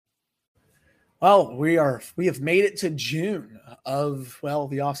Well, we have made it to June of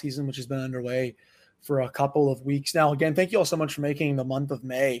the off season, which has been underway for a couple of weeks now. Again, thank you all so much for making the month of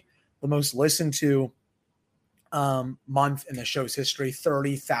May the most listened to month in the show's history.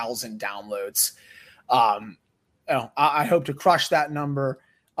 30,000 downloads. I hope to crush that number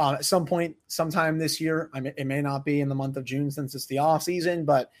at some point, sometime this year. It may not be in the month of June since it's the off season,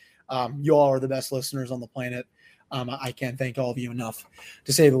 but you all are the best listeners on the planet. I can't thank all of you enough,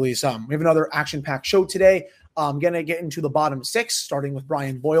 to say the least. We have another action-packed show today. I'm going to get into the bottom six, starting with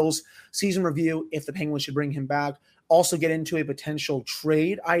Brian Boyle's season review, if the Penguins should bring him back. Also get into a potential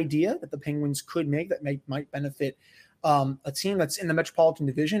trade idea that the Penguins could make that might benefit a team that's in the Metropolitan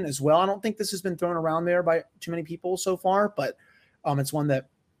Division as well. I don't think this has been thrown around there by too many people so far, but it's one that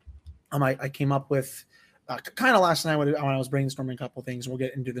I came up with kind of last night when I was brainstorming a couple things. We'll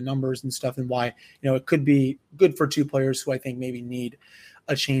get into the numbers and stuff and why, it could be good for two players who I think maybe need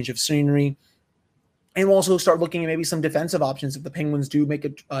a change of scenery. And we'll also start looking at maybe some defensive options. If the Penguins do make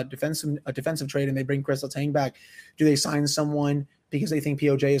a defensive trade and they bring Chris Letang back, do they sign someone because they think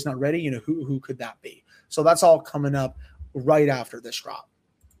POJ is not ready? Who could that be? So that's all coming up right after this drop.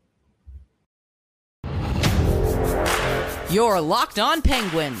 You're Locked On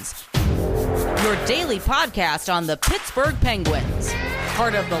Penguins, your daily podcast on the Pittsburgh Penguins,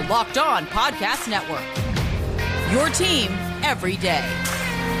 part of the Locked On Podcast Network, your team every day.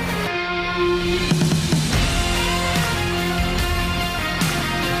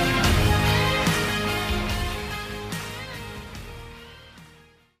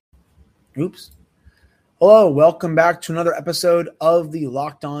 Oops. Hello, welcome back to another episode of the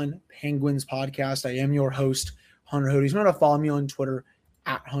Locked On Penguins podcast. I am your host, Hunter Hodes. Remember to follow me on Twitter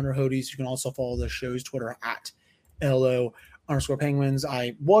at Hunter Hodes. You can also follow the show's Twitter at LO_Penguins.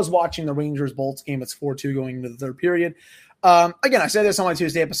 I was watching the Rangers-Bolts game. It's 4-2 going into the third period. Again, I said this on my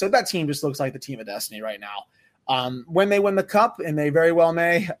Tuesday episode. That team just looks like the team of destiny right now. When they win the cup, and they very well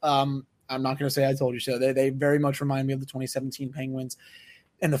may, I'm not going to say I told you so. They very much remind me of the 2017 Penguins.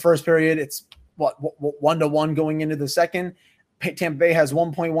 In the first period, it's 1-1 going into the second. Tampa Bay has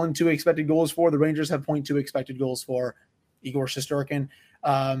 1.12 expected goals for. The Rangers have 0.2 expected goals for. Igor Shesterkin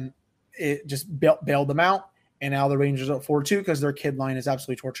it just bailed them out, and now the Rangers are 4-2 because their kid line is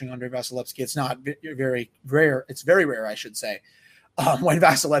absolutely torching Andrei Vasilevsky. It's not very rare. It's very rare, I should say, when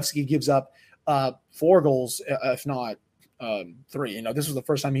Vasilevsky gives up 4 goals, if not 3. This was the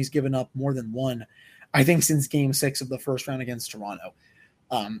first time he's given up more than 1, I think, since Game 6 of the first round against Toronto.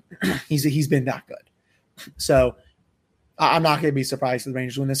 He's been that good. So I'm not going to be surprised if the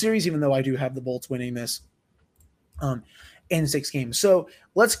Rangers win the series, even though I do have the Bolts winning this in 6 games. So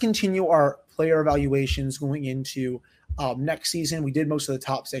let's continue our player evaluations going into next season. We did most of the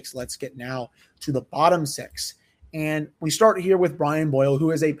top 6. Let's get now to the bottom 6. And we start here with Brian Boyle,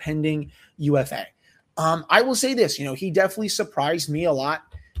 who is a pending UFA. I will say this, he definitely surprised me a lot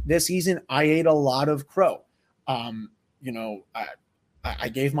this season. I ate a lot of crow. I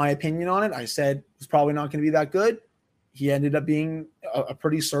gave my opinion on it. I said it was probably not going to be that good. He ended up being a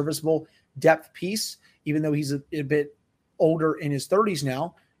pretty serviceable depth piece, even though he's a bit older in his 30s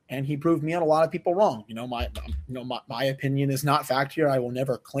now, and he proved me and a lot of people wrong. My opinion is not fact here. I will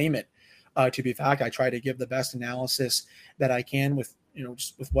never claim it to be fact. I try to give the best analysis that I can with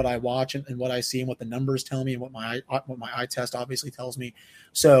just with what I watch and what I see and what the numbers tell me and what my eye test obviously tells me.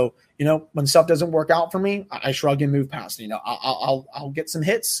 So, when stuff doesn't work out for me, I shrug and move past it. I'll get some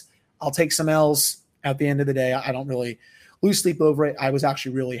hits. I'll take some L's. At the end of the day, I don't really lose sleep over it. I was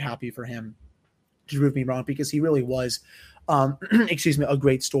actually really happy for him to prove me wrong because he really was, a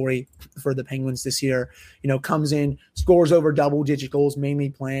great story for the Penguins this year. Comes in, scores over double-digit goals,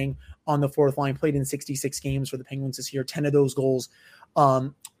 mainly playing on the fourth line, played in 66 games for the Penguins this year. 10 of those goals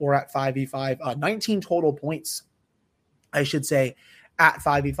were at 5v5, 19 total points, I should say, at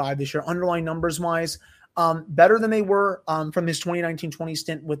 5v5 this year. Underlying numbers-wise, better than they were from his 2019-20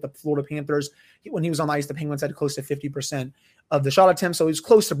 stint with the Florida Panthers. When he was on the ice, the Penguins had close to 50% of the shot attempts, so he was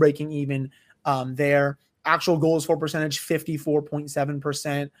close to breaking even there. Actual goals for percentage,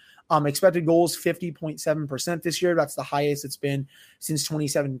 54.7%. Expected goals, 50.7% this year. That's the highest it's been since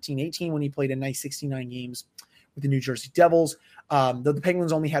 2017-18 when he played a nice 69 games with the New Jersey Devils. The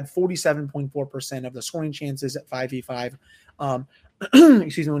Penguins only had 47.4% of the scoring chances at 5v5.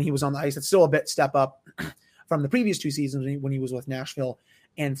 When he was on the ice. It's still a bit step up from the previous 2 seasons when he was with Nashville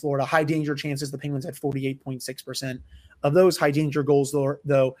and Florida. High danger chances, the Penguins had 48.6% of those. High danger goals,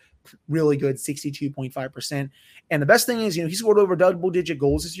 though really good, 62.5%. And the best thing is, he scored over double-digit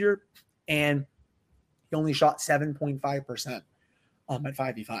goals this year, and he only shot 7.5% at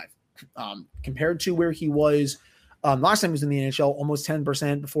 5v5. Compared to where he was Last time he was in the NHL, almost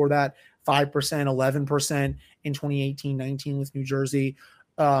 10%. Before that, 5%, 11% in 2018-19 with New Jersey.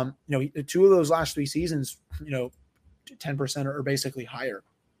 Two of those last 3 seasons, 10% or basically higher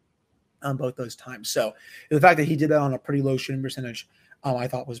on both those times. So the fact that he did that on a pretty low shooting percentage, I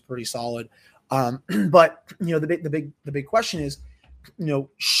thought was pretty solid. But the big question is,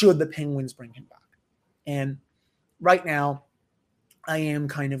 should the Penguins bring him back? And right now, I am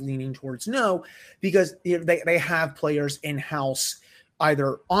kind of leaning towards no, because they have players in-house,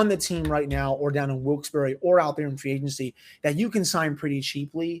 either on the team right now or down in Wilkes-Barre or out there in free agency, that you can sign pretty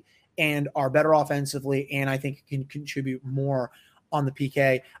cheaply and are better offensively, and I think can contribute more on the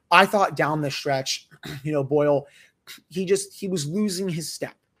PK. I thought down the stretch, Boyle, he was losing his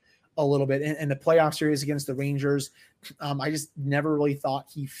step a little bit in the playoff series against the Rangers. I just never really thought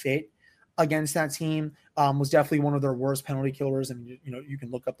he fit against that team. Was definitely one of their worst penalty killers. And, you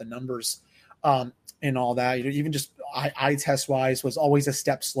can look up the numbers and all that. Even just eye test wise, was always a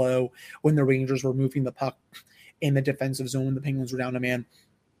step slow when the Rangers were moving the puck in the defensive zone. The Penguins were down a man.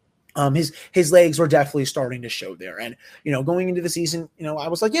 His legs were definitely starting to show there. And, going into the season, I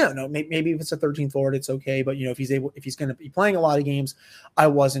was like, maybe if it's a 13th forward, it's okay. But, if he's going to be playing a lot of games, I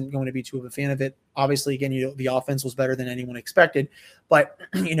wasn't going to be too of a fan of it. Obviously, again, the offense was better than anyone expected, but,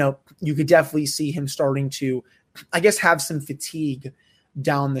 you could definitely see him starting to, I guess, have some fatigue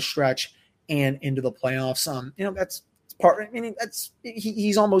down the stretch and into the playoffs. That's part,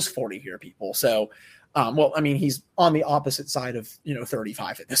 he's almost 40 here, people. So, he's on the opposite side of,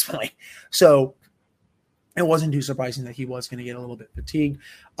 35 at this point. So it wasn't too surprising that he was going to get a little bit fatigued.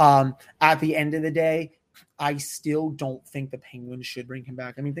 At the end of the day, I still don't think the Penguins should bring him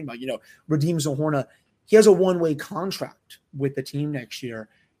back. Think about, Radim Zohorna, he has a one-way contract with the team next year.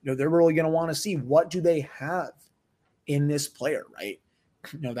 They're really going to want to see what do they have in this player, right?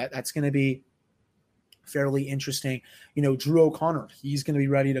 That's going to be fairly interesting. Drew O'Connor, he's going to be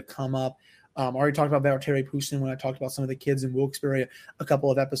ready to come up. I already talked about Valtteri Pustin when I talked about some of the kids in Wilkes-Barre a couple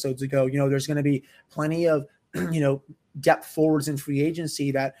of episodes ago. There's going to be plenty of, depth forwards in free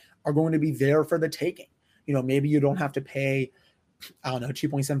agency that are going to be there for the taking. Maybe you don't have to pay,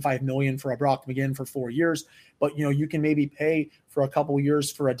 $2.75 million for a Brock McGinn for 4 years, but, you can maybe pay for a couple of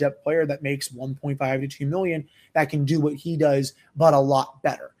years for a depth player that makes 1.5 to $2 million that can do what he does, but a lot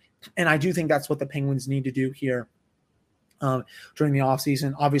better. And I do think that's what the Penguins need to do here. During the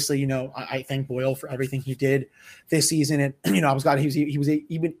offseason. Obviously, I thank Boyle for everything he did this season. And, I was glad he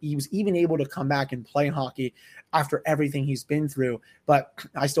was even able to come back and play hockey after everything he's been through. But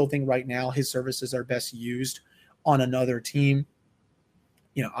I still think right now his services are best used on another team.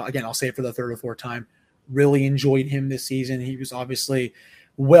 Again, I'll say it for the third or fourth time, really enjoyed him this season. He was obviously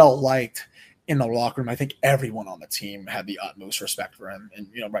well-liked in the locker room. I think everyone on the team had the utmost respect for him, and,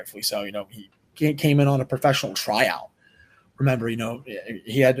 rightfully so. He came in on a professional tryout. Remember,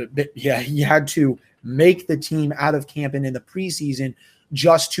 he had to make the team out of camp and in the preseason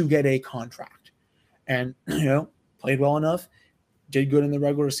just to get a contract, and played well enough, did good in the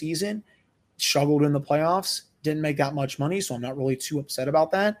regular season, struggled in the playoffs, didn't make that much money, so I'm not really too upset about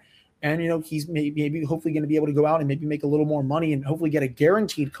that. And he's maybe hopefully going to be able to go out and maybe make a little more money and hopefully get a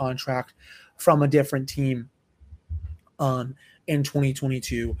guaranteed contract from a different team in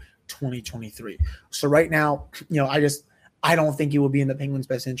 2022, 2023. So right now, I don't think it would be in the Penguins'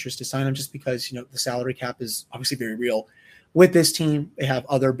 best interest to sign him, just because, the salary cap is obviously very real with this team. They have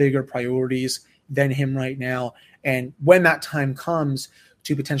other bigger priorities than him right now. And when that time comes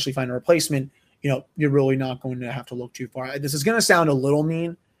to potentially find a replacement, you're really not going to have to look too far. This is going to sound a little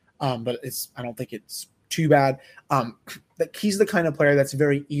mean, but I don't think it's too bad. He's the kind of player that's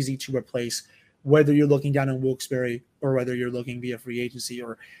very easy to replace, whether you're looking down in Wilkes-Barre or whether you're looking via free agency,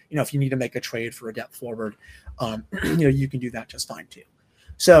 or, if you need to make a trade for a depth forward, you can do that just fine too.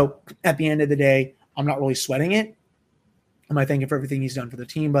 So at the end of the day, I'm not really sweating it. I thank him for everything he's done for the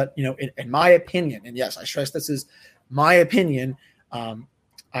team, but, in my opinion, and yes, I stress this is my opinion,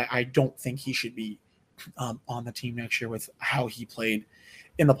 I don't think he should be on the team next year with how he played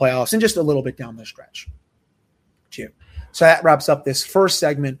in the playoffs and just a little bit down the stretch too. So that wraps up this first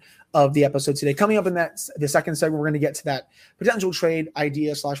segment of the episode today. Coming up in the second segment, we're going to get to that potential trade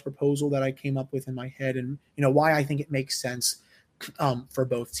idea / proposal that I came up with in my head, and why I think it makes sense for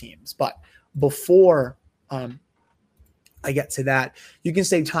both teams. But before I get to that, you can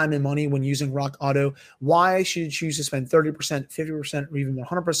save time and money when using Rock Auto. Why should you choose to spend 30%, 50%, or even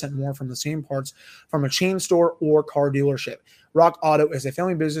 100% more from the same parts from a chain store or car dealership? Rock Auto is a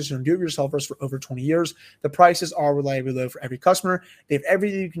family business and do-it-yourselfers for over 20 years. The prices are reliably low for every customer. They have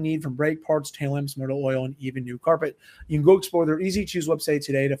everything you can need, from brake parts, tail lamps, motor oil, and even new carpet. You can go explore their easy-to-use website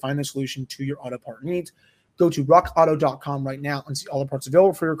today to find the solution to your auto part needs. Go to rockauto.com right now and see all the parts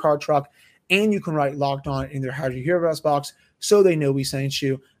available for your car, truck, and you can write Locked On in their How Did You Hear About Us box so they know we sent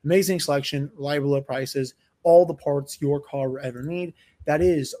you. Amazing selection, reliable low prices, all the parts your car will ever need. That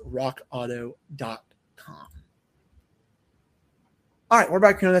is rockauto.com. All right, we're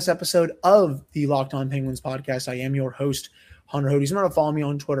back here on this episode of the Locked On Penguins podcast. I am your host, Hunter Hodes. Remember to follow me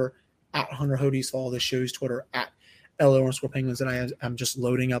on Twitter at Hunter Hodes. Follow the show's Twitter at LO_Penguins. And I'm just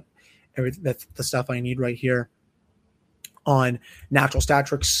loading up the stuff I need right here on Natural Stat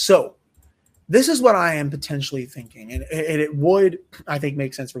Tricks. So this is what I am potentially thinking. And it would, I think,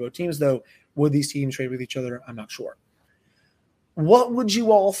 make sense for both teams, though. Would these teams trade with each other? I'm not sure. What would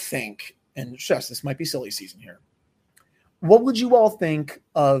you all think? And yes, this might be silly season here. What would you all think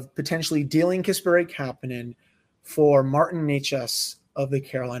of potentially dealing Kasperi Kapanen for Martin Necas of the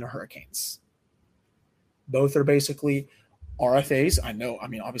Carolina Hurricanes? Both are basically RFAs.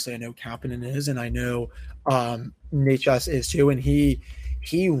 Obviously I know Kapanen is, and I know Necas is too, and he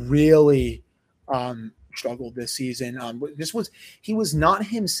really struggled this season. He was not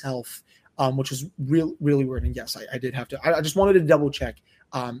himself, which was really weird. And yes, I did have to. I just wanted to double check.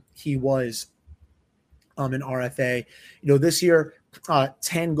 He was an RFA. This year,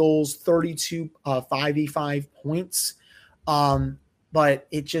 10 goals, 32 5v5 points. But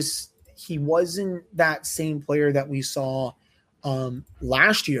he wasn't that same player that we saw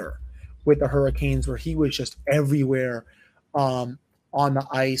last year with the Hurricanes, where he was just everywhere on the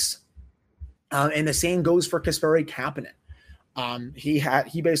ice. And the same goes for Kasperi Kapanen.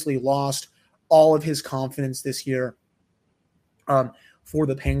 He basically lost all of his confidence this year. For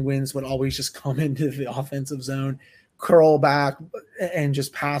the Penguins, would always just come into the offensive zone, curl back, and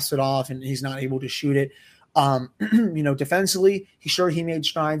just pass it off, and he's not able to shoot it. Defensively, he made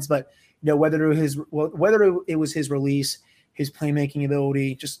strides, but whether it was his release, his playmaking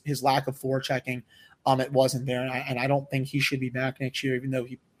ability, just his lack of forechecking, it wasn't there, and I don't think he should be back next year, even though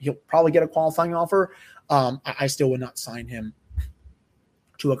he'll probably get a qualifying offer. I still would not sign him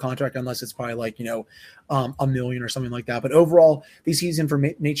to a contract unless it's probably like, $1 million or something like that. But overall, this season for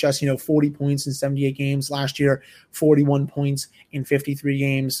Necas, 40 points in 78 games. Last year, 41 points in 53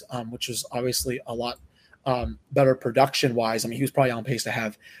 games, which was obviously a lot better production-wise. He was probably on pace to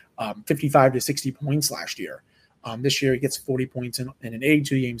have 55 to 60 points last year. This year, he gets 40 points in an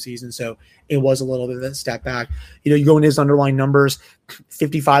 82-game season, so it was a little bit of a step back. You go into his underlying numbers,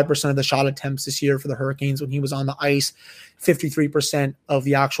 55% of the shot attempts this year for the Hurricanes when he was on the ice, 53% of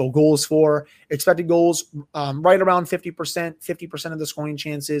the actual goals for, expected goals right around 50% of the scoring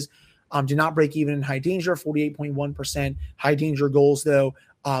chances, did not break even in high danger, 48.1%. High danger goals, though,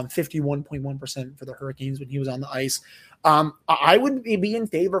 51.1% for the Hurricanes when he was on the ice. I would be in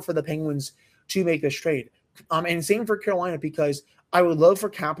favor for the Penguins to make this trade. And same for Carolina, because I would love for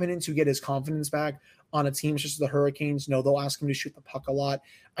Kapanen to get his confidence back on a team such as the Hurricanes. They'll ask him to shoot the puck a lot.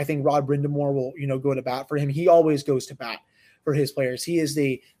 I think Rod Brind'Amour will, go to bat for him. He always goes to bat for his players. He is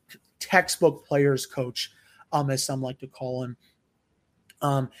the textbook players coach, as some like to call him.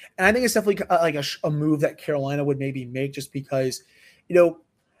 And I think it's definitely like a move that Carolina would maybe make, just because,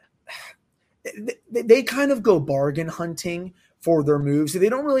 they kind of go bargain hunting for their moves. So they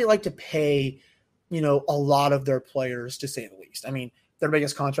don't really like to pay a lot of their players, to say the least. Their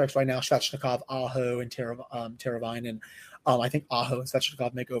biggest contracts right now, Svechnikov, Aho, and Teravainen. I think Aho and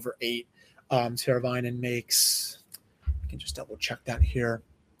Svechnikov make over 8. Teravainen makes, I can just double check that here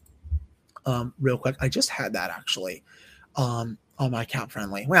real quick. I just had that actually on my Cap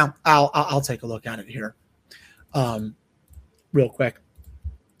Friendly. Well, I'll take a look at it here real quick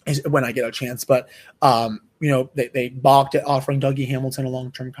when I get a chance. But they balked at offering Dougie Hamilton a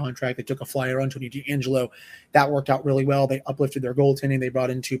long-term contract. They took a flyer on Tony DeAngelo. That worked out really well. They uplifted their goaltending. They brought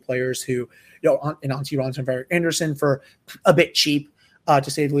in 2 players who, Antti Raanta and Frederik Andersen for a bit cheap, to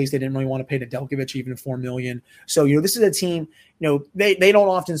say the least. They didn't really want to pay Nedeljkovic even $4 million. So, this is a team, they don't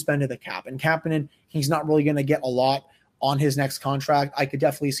often spend to the cap. And Kapanen, he's not really going to get a lot on his next contract. I could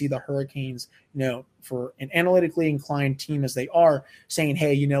definitely see the Hurricanes, for an analytically inclined team as they are, saying,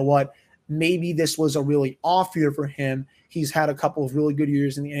 hey, you know what? Maybe this was a really off year for him. He's had a couple of really good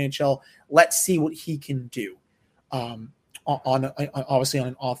years in the NHL. Let's see what he can do. Obviously on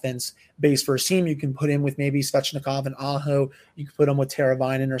an offense-based first team, you can put him with maybe Svechnikov and Aho. You can put him with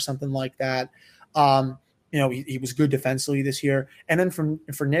Teravainen or something like that. He was good defensively this year. And then for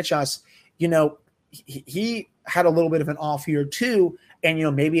Necas, he had a little bit of an off year too.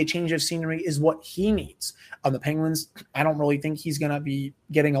 And, maybe a change of scenery is what he needs. The Penguins, I don't really think he's going to be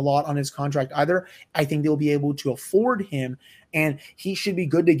getting a lot on his contract either. I think they'll be able to afford him, and he should be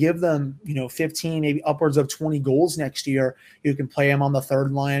good to give them, 15, maybe upwards of 20 goals next year. You can play him on the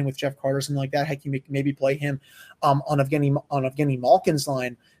third line with Jeff Carter, something like that. Heck, you maybe play him on Evgeny Malkin's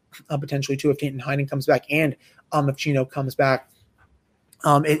line potentially too if Nathan Heinen comes back, and if Gino comes back.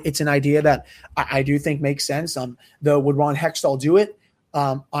 It's an idea that I do think makes sense. Though, would Ron Hextall do it?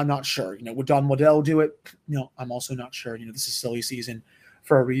 I'm not sure. Would Don Waddell do it? I'm also not sure. This is silly season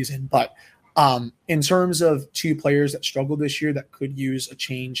for a reason. But in terms of two players that struggled this year that could use a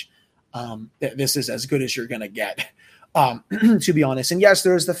change, this is as good as you're going to get, to be honest. And yes,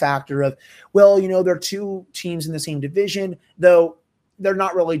 there's the factor of, there are two teams in the same division, though they're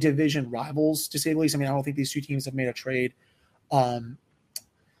not really division rivals, to say the least. I mean, I don't think these two teams have made a trade. Obviously,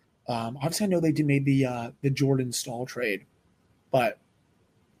 I know they made the Jordan Staal trade, but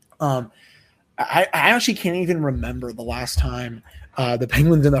I actually can't even remember the last time the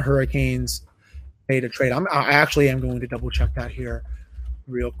Penguins and the Hurricanes made a trade. I actually am going to double check that here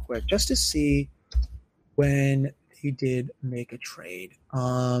real quick just to see when he did make a trade.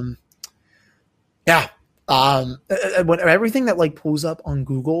 When everything that pulls up on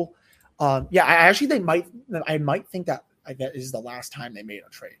Google, I might think that is the last time they made a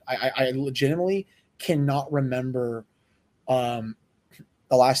trade. I legitimately cannot remember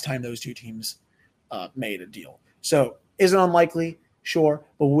the last time those two teams made a deal. So is it unlikely? Sure.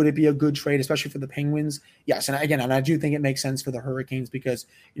 But would it be a good trade, especially for the Penguins? Yes. And again, I do think it makes sense for the Hurricanes because,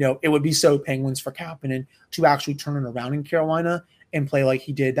 it would be so Penguins for Kapanen to actually turn it around in Carolina and play like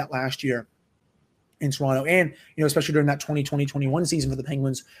he did that last year in Toronto. And, especially during that 2020-21 season for the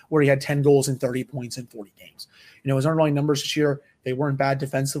Penguins where he had 10 goals and 30 points in 40 games. His underlying numbers this year, they weren't bad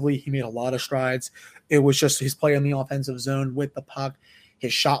defensively. He made a lot of strides. It was just his play in the offensive zone with the puck.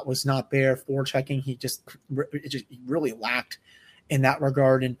 His shot was not there. Forechecking, he really lacked in that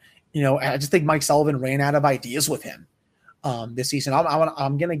regard. And, I just think Mike Sullivan ran out of ideas with him this season.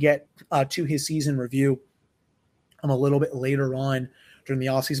 I'm going to get to his season review a little bit later on during the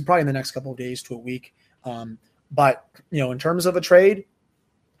offseason, probably in the next couple of days to a week. But, in terms of a trade,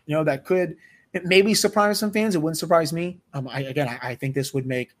 that could maybe surprise some fans. It wouldn't surprise me. I think this would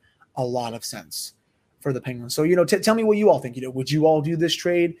make a lot of sense for the Penguins. So, tell me what you all think. Would you all do this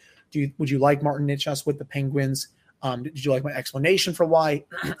trade? Would you like Martin Necas with the Penguins? Did you like my explanation for why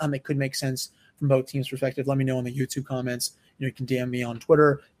it could make sense from both teams' perspective? Let me know in the YouTube comments. You can DM me on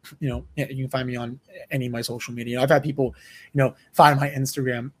Twitter. You can find me on any of my social media. I've had people, find my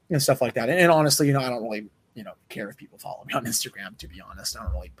Instagram and stuff like that. And honestly, I don't really, care if people follow me on Instagram, to be honest. I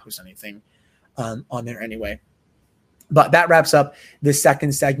don't really post anything on there anyway. But that wraps up the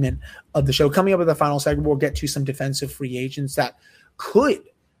second segment of the show. Coming up with the final segment, we'll get to some defensive free agents that could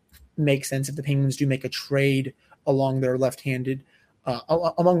make sense if the Penguins do make a trade along one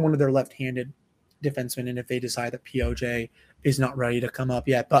of their left-handed defensemen, and if they decide that POJ is not ready to come up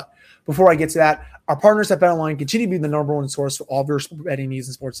yet. But before I get to that, our partners at BetOnline continue to be the number one source for all of your betting needs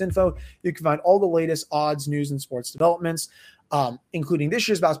and sports info. You can find all the latest odds, news, and sports developments, including this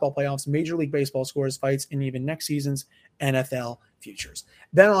year's basketball playoffs, Major League Baseball scores, fights, and even next season's NFL futures.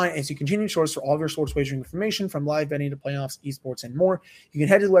 BetOnline is a continued source for all of your sports wagering information, from live betting to playoffs, esports, and more. You can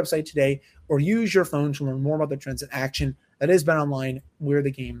head to the website today or use your phone to learn more about the trends in action. That is BetOnline, where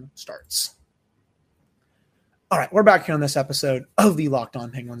the game starts. All right, we're back here on this episode of the Locked On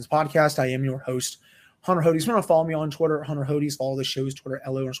Penguins podcast. I am your host, Hunter Hodes. If you want to follow me on Twitter, Hunter Hodes. Follow the show's Twitter,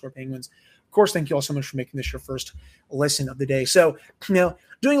 LO_Penguins. Of course, thank you all so much for making this your first listen of the day. So, doing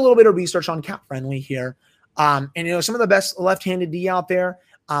a little bit of research on Cap Friendly here. And, some of the best left-handed D out there.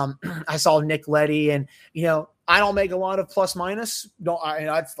 I saw Nick Leddy, and, I don't make a lot of plus minus.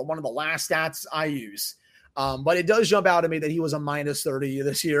 That's one of the last stats I use. But it does jump out at me that he was a minus 30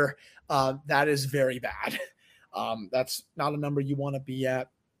 this year. That is very bad. That's not a number you want to be at.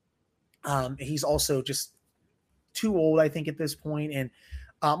 He's also just too old, I think, at this point. And,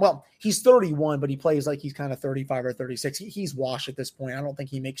 he's 31, but he plays like he's kind of 35 or 36. He's washed at this point. I don't think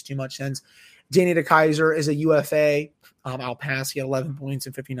he makes too much sense. Danny DeKeyser is a UFA. I'll pass. He had 11 points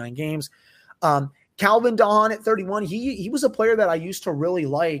in 59 games. Calvin Dahan at 31. He was a player that I used to really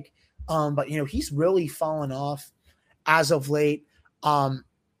like. But he's really fallen off as of late.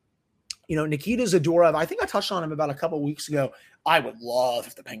 Nikita Zadorov, I think I touched on him about a couple of weeks ago. I would love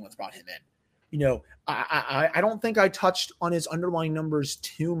if the Penguins brought him in. I don't think I touched on his underlying numbers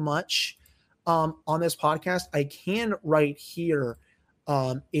too much on this podcast. I can right here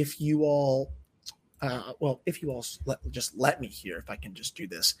if you all just let me here, if I can just do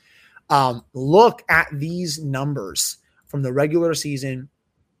this. Look at these numbers from the regular season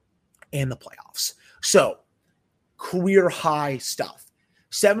and the playoffs. So, career high stuff.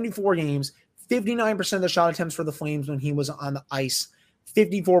 74 games, 59% of the shot attempts for the Flames when he was on the ice,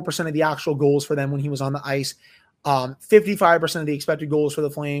 54% of the actual goals for them when he was on the ice, 55% of the expected goals for the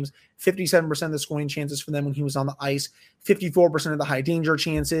Flames, 57% of the scoring chances for them when he was on the ice, 54% of the high danger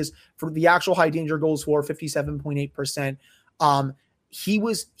chances. For the actual high danger goals for 57.8%.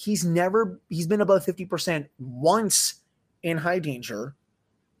 He's been above 50% once in high danger.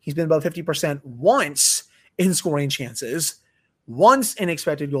 He's been above 50% once in scoring chances, once in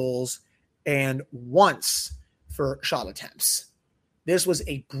expected goals, and once for shot attempts. This was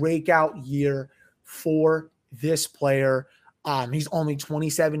a breakout year for this player. He's only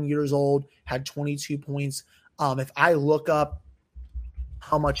 27 years old, had 22 points. If I look up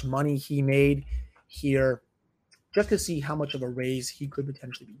how much money he made here, just to see how much of a raise he could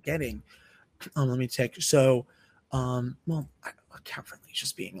potentially be getting, let me check. So, cap friendly is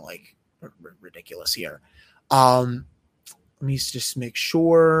just being like ridiculous here. Let me just make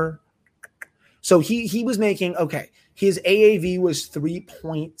sure. So he was making, his AAV was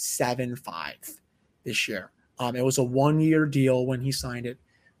 3.75 this year. It was a 1-year deal when he signed it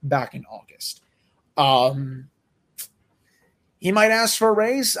back in August. He might ask for a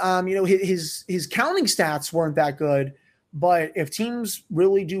raise. His counting stats weren't that good, but if teams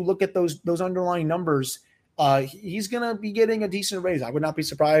really do look at those underlying numbers, he's going to be getting a decent raise. I would not be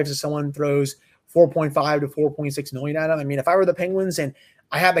surprised if someone throws 4.5 to 4.6 million at him. I mean, if I were the Penguins and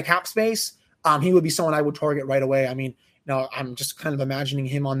I had the cap space, he would be someone I would target right away. I mean, I'm just kind of imagining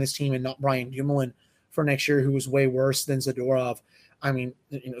him on this team and not Brian Dumoulin for next year, who was way worse than Zadorov. I mean,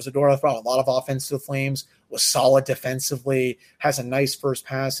 Zadorov brought a lot of offense to the Flames, was solid defensively, has a nice first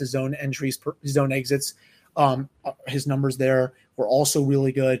pass, his zone entries, his zone exits. His numbers there were also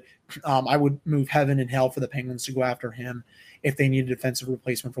really good. I would move heaven and hell for the Penguins to go after him if they need a defensive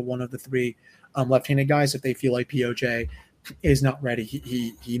replacement for one of the three left-handed guys. If they feel like POJ is not ready,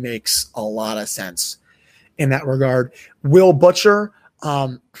 he makes a lot of sense in that regard. Will Butcher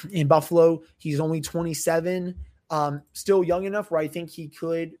in Buffalo, he's only 27, still young enough where I think he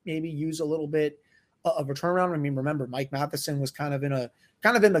could maybe use a little bit of a turnaround. I mean, remember Mike Matheson was kind of in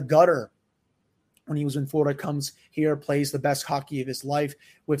the gutter when he was in Florida, comes here, plays the best hockey of his life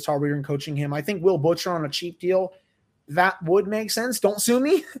with Todd Reirden coaching him. I think Will Butcher on a cheap deal, that would make sense. Don't sue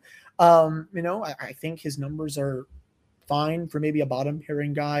me. I think his numbers are fine for maybe a bottom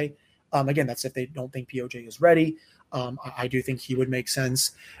pairing guy. Again, that's if they don't think POJ is ready. I do think he would make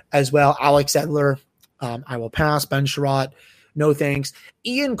sense as well. Alex Edler, I will pass. Ben Sherratt, no thanks.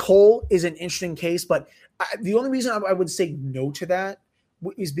 Ian Cole is an interesting case, but the only reason I would say no to that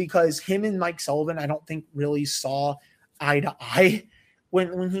is because him and Mike Sullivan, I don't think really saw eye to eye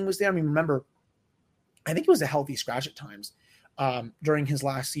when he was there. I mean, remember, I think it was a healthy scratch at times during his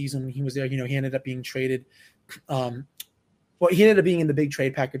last season when he was there. He ended up being traded. He ended up being in the big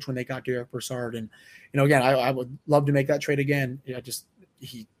trade package when they got Derek Brassard. And, again, I would love to make that trade again.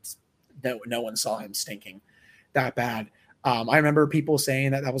 No one saw him stinking that bad. I remember people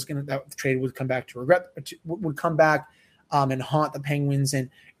saying that trade would come back and haunt the Penguins. And,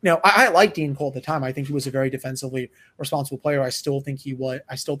 I liked Ian Cole at the time. I think he was a very defensively responsible player. I still think he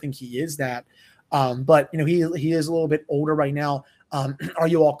is that. But he is a little bit older right now. Are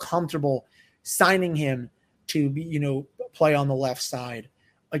you all comfortable signing him to be, play on the left side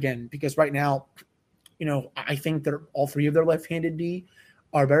again? Because right now, I think that all three of their left-handed D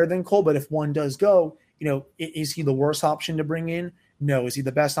are better than Cole. But if one does go, is he the worst option to bring in? No. Is he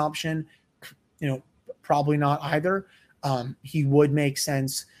the best option? Probably not either. He would make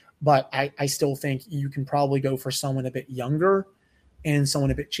sense, but I still think you can probably go for someone a bit younger and someone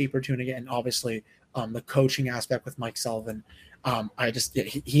a bit cheaper too. And again, obviously, the coaching aspect with Mike Sullivan, him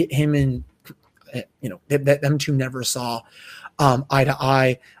and them two never saw eye to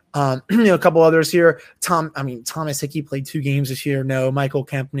eye. A couple others here. Thomas Hickey played 2 games this year. No. Michael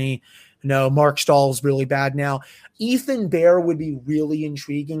Kempney. No. Mark Stahl's really bad now. Ethan Bear would be really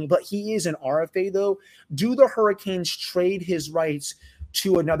intriguing, but he is an RFA though. Do the Hurricanes trade his rights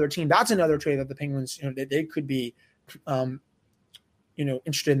to another team? That's another trade that the Penguins, they could be,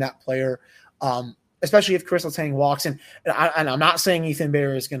 interested in that player. Especially if Chris Letang walks in. And I'm not saying Ethan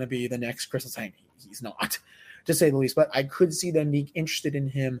Bear is going to be the next Chris Letang. He's not, to say the least. But I could see them being interested in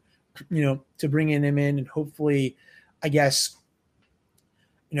him, to bring him in and hopefully, I guess,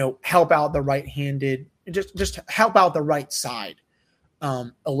 help out the right-handed, just help out the right side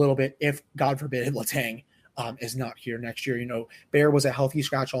a little bit if, God forbid, Letang is not here next year. Bear was a healthy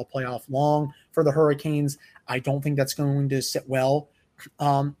scratch all playoff long for the Hurricanes. I don't think that's going to sit well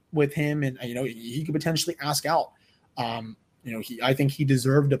with him, and he could potentially ask out. I think he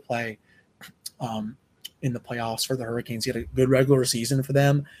deserved to play in the playoffs for the Hurricanes. He had a good regular season for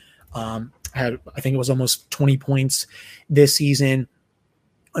them. I think it was almost 20 points this season.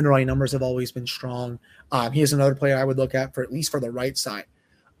 Underlying numbers have always been strong. He is another player I would look at at least for the right side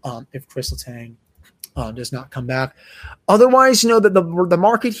if Chris Letang does not come back. Otherwise, the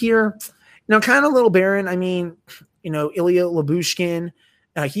market here, kind of a little barren. I mean, Ilya Lyubushkin,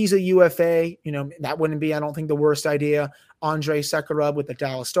 he's a UFA. That wouldn't be, I don't think, the worst idea. Andrei Sekharov with the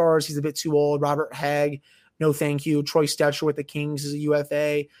Dallas Stars, he's a bit too old. Robert Hagg, no thank you. Troy Stecher with the Kings is a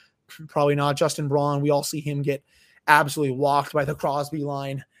UFA. Probably not. Justin Braun, we all see him get absolutely walked by the Crosby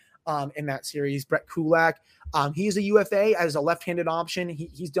line in that series. Brett Kulak, he's a UFA as a left-handed option.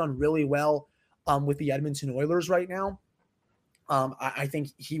 He's done really well with the Edmonton Oilers right now. I think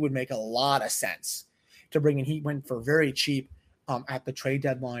he would make a lot of sense to bring in. He went for very cheap at the trade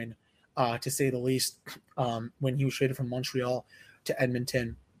deadline, to say the least, when he was traded from Montreal to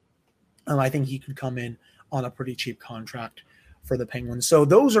Edmonton. I think he could come in on a pretty cheap contract for the Penguins. So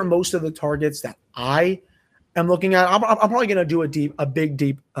those are most of the targets that I am looking at. I'm probably going to do a big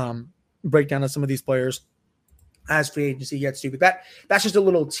deep breakdown of some of these players as free agency gets to. But that's just a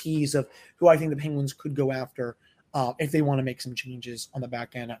little tease of who I think the Penguins could go after if they want to make some changes on the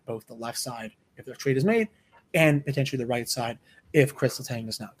back end at both the left side if their trade is made and potentially the right side if Chris Letang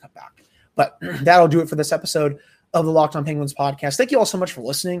does not come back. But that'll do it for this episode of the Locked On Penguins podcast. Thank you all so much for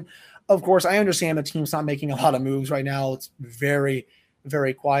listening. Of course, I understand the team's not making a lot of moves right now. It's very,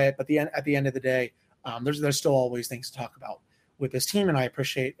 very quiet. But at the end of the day, there's still always things to talk about with this team, and I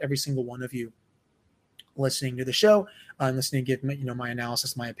appreciate every single one of you listening to the show and listening to give my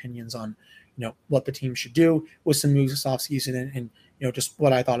analysis, my opinions on what the team should do with some moves this offseason and just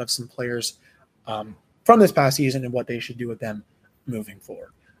what I thought of some players from this past season and what they should do with them moving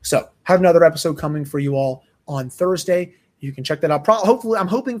forward. So have another episode coming for you all on Thursday. You can check that out. Hopefully, I'm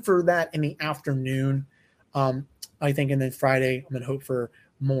hoping for that in the afternoon. I think, and then Friday, I'm going to hope for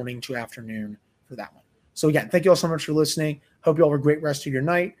morning to afternoon for that one. So again, thank you all so much for listening. Hope you all have a great rest of your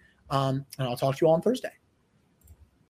night. And I'll talk to you all on Thursday.